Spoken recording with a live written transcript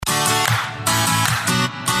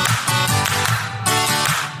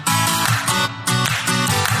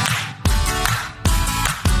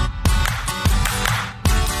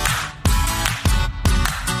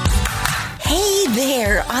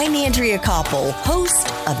Koppel, host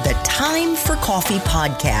of the Time for Coffee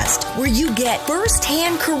podcast, where you get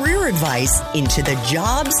firsthand career advice into the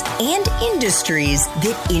jobs and industries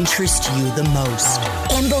that interest you the most.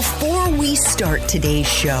 And before we start today's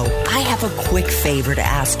show, I have a quick favor to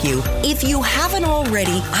ask you. If you haven't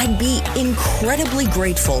already, I'd be incredibly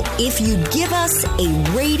grateful if you give us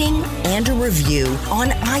a rating and a review on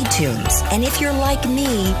iTunes. And if you're like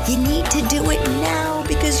me, you need to do it now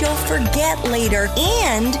because you'll forget later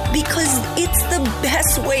and because it's the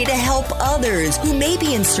best way to help others who may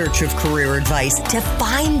be in search of career advice to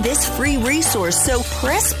find this free resource. So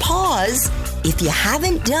press pause if you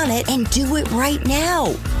haven't done it and do it right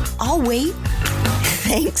now. I'll wait.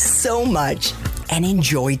 Thanks so much and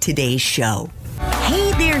enjoy today's show.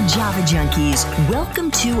 Hey there, Java Junkies.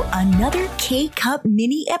 Welcome to another K-Cup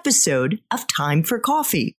mini episode of Time for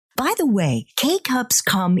Coffee. By the way, K-Cups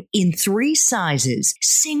come in 3 sizes,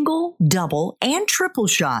 single, double, and triple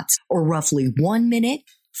shots, or roughly 1 minute,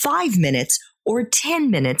 5 minutes, or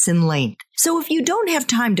 10 minutes in length. So if you don't have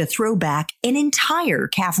time to throw back an entire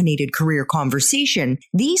caffeinated career conversation,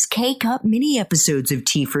 these K-Cup mini episodes of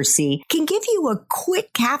T4C can give you a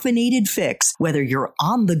quick caffeinated fix, whether you're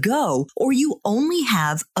on the go or you only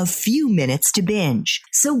have a few minutes to binge.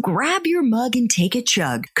 So grab your mug and take a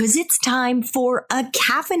chug, because it's time for a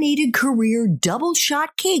caffeinated career double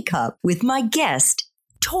shot K-Cup with my guest,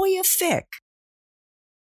 Toya Fick.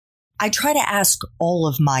 I try to ask all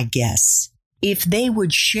of my guests if they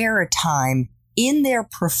would share a time in their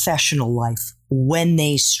professional life when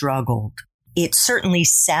they struggled. It certainly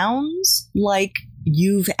sounds like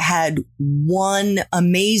you've had one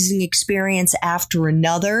amazing experience after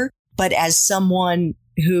another, but as someone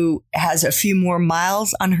who has a few more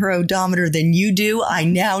miles on her odometer than you do, I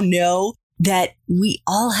now know that we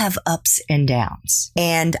all have ups and downs.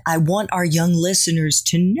 And I want our young listeners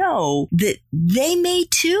to know that they may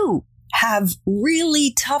too have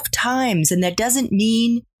really tough times. And that doesn't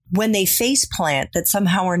mean when they face plant that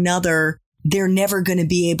somehow or another they're never going to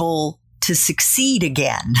be able to succeed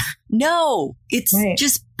again. No, it's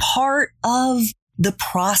just part of the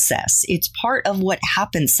process. It's part of what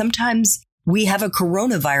happens. Sometimes we have a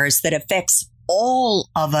coronavirus that affects all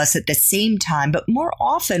of us at the same time, but more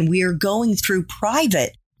often we are going through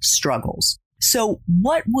private struggles. So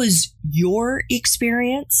what was your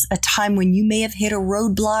experience, a time when you may have hit a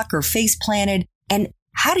roadblock or face planted, and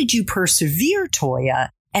how did you persevere, Toya?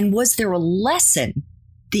 And was there a lesson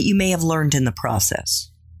that you may have learned in the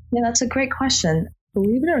process? Yeah, that's a great question.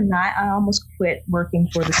 Believe it or not, I almost quit working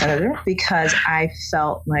for the senator because I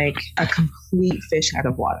felt like a complete fish out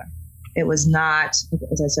of water. It was not,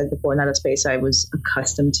 as I said before, not a space I was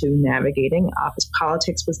accustomed to navigating. Office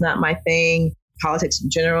politics was not my thing. Politics in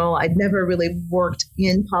general. I'd never really worked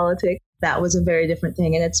in politics. That was a very different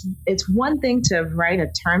thing. And it's one thing to write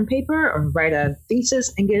a term paper or write a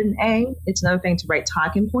thesis and get an A. It's another thing to write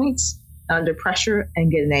talking points under pressure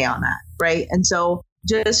and get an A on that, right? And so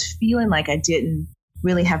just feeling like I didn't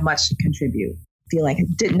really have much to contribute, feeling like I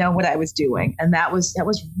didn't know what I was doing. And that was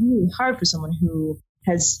really hard for someone who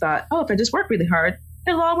has thought, oh, if I just work really hard,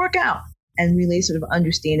 it'll all work out. And really sort of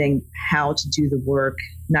understanding how to do the work,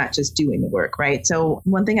 not just doing the work, right? So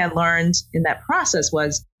one thing I learned in that process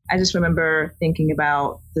was I just remember thinking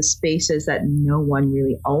about the spaces that no one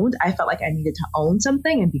really owned. I felt like I needed to own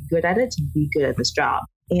something and be good at it to be good at this job.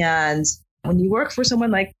 And when you work for someone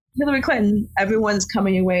like Hillary Clinton, everyone's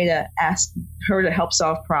coming your way to ask her to help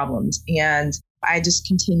solve problems. And I just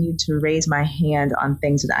continued to raise my hand on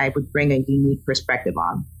things that I would bring a unique perspective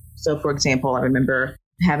on. So, for example, I remember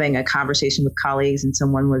having a conversation with colleagues and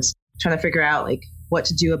someone was trying to figure out like what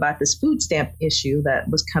to do about this food stamp issue that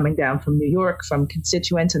was coming down from New York from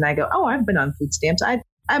constituents. And I go, oh, I've been on food stamps. I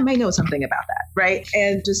may know something about that. Right.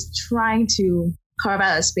 And just trying to carve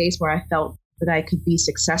out a space where I felt that I could be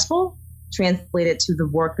successful, translate it to the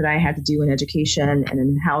work that I had to do in education and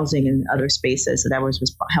in housing and other spaces that I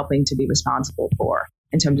was helping to be responsible for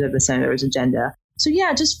in terms of the senator's agenda. So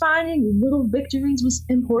yeah, just finding little victories was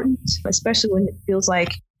important, especially when it feels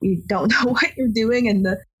like you don't know what you're doing in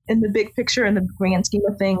the big picture and the grand scheme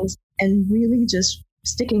of things, and really just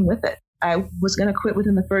sticking with it. I was going to quit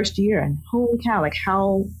within the first year, and holy cow, like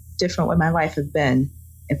how different would my life have been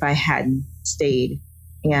if I hadn't stayed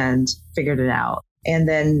and figured it out. And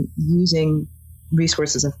then using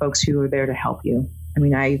resources of folks who are there to help you. I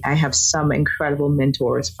mean, I have some incredible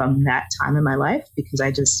mentors from that time in my life because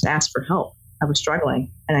I just asked for help. I was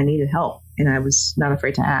struggling and I needed help, and I was not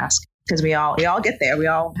afraid to ask because we all get there. We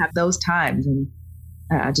all have those times, and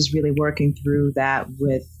just really working through that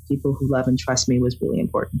with people who love and trust me was really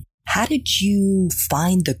important. How did you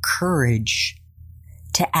find the courage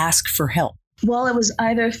to ask for help? Well, it was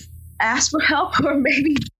either ask for help or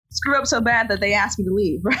maybe screw up so bad that they ask me to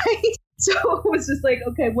leave, right? So it was just like,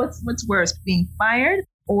 okay, what's worse, being fired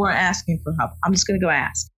or asking for help? I'm just going to go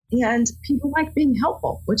ask. And people like being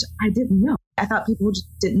helpful, which I didn't know. I thought people just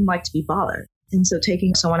didn't like to be bothered. And so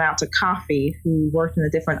taking someone out to coffee who worked in a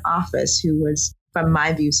different office, who was, from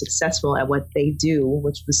my view, successful at what they do,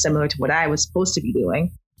 which was similar to what I was supposed to be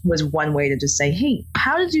doing, was one way to just say, hey,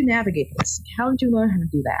 how did you navigate this? How did you learn how to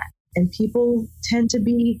do that? And people tend to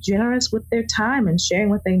be generous with their time and sharing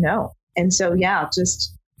what they know. And so, yeah,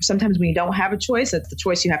 just sometimes when you don't have a choice, that's the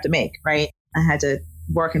choice you have to make, right? I had to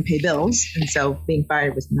work and pay bills. And so being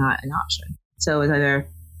fired was not an option. So it was either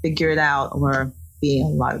figure it out or be in a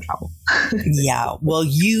lot of trouble. Yeah. Well,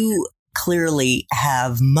 you clearly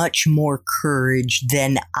have much more courage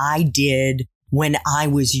than I did when I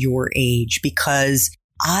was your age, because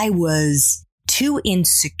I was too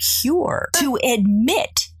insecure to admit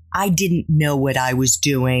I didn't know what I was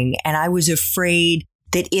doing. And I was afraid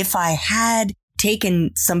that if I had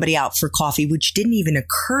taken somebody out for coffee, which didn't even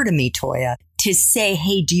occur to me, Toya, to say,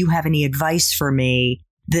 hey, do you have any advice for me?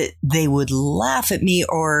 That they would laugh at me,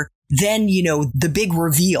 or then, the big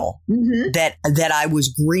reveal that I was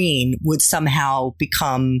green would somehow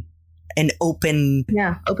become an open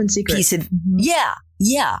secret piece of, yeah.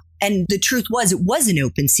 And the truth was, it was an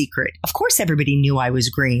open secret. Of course, everybody knew I was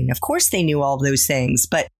green. Of course, they knew all those things,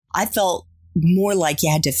 but I felt more like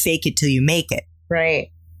you had to fake it till you make it. Right.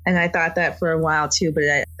 And I thought that for a while too, but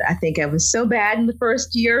I think I was so bad in the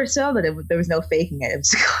first year or so that there was no faking it.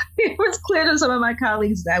 It was clear to some of my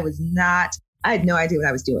colleagues that I had no idea what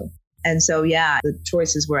I was doing. And so, the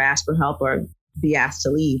choices were ask for help or be asked to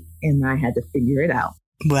leave. And I had to figure it out.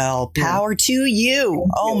 Well, power to you.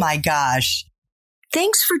 Oh my gosh.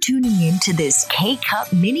 Thanks for tuning in to this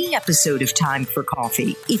K-Cup mini episode of Time for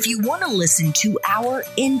Coffee. If you want to listen to our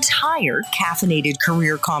entire caffeinated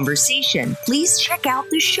career conversation, please check out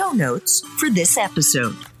the show notes for this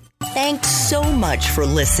episode. Thanks so much for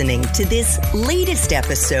listening to this latest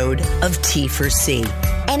episode of T4C.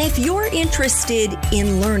 And if you're interested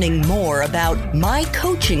in learning more about my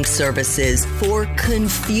coaching services for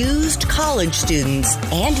confused college students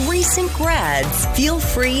and recent grads, feel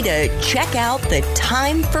free to check out the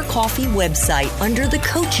Time for Coffee website under the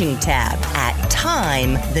coaching tab at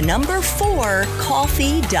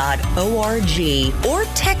time4coffee.org or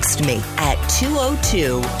text me at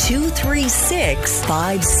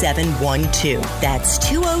 202-236-5712. That's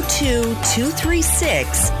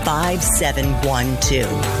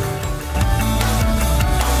 202-236-5712.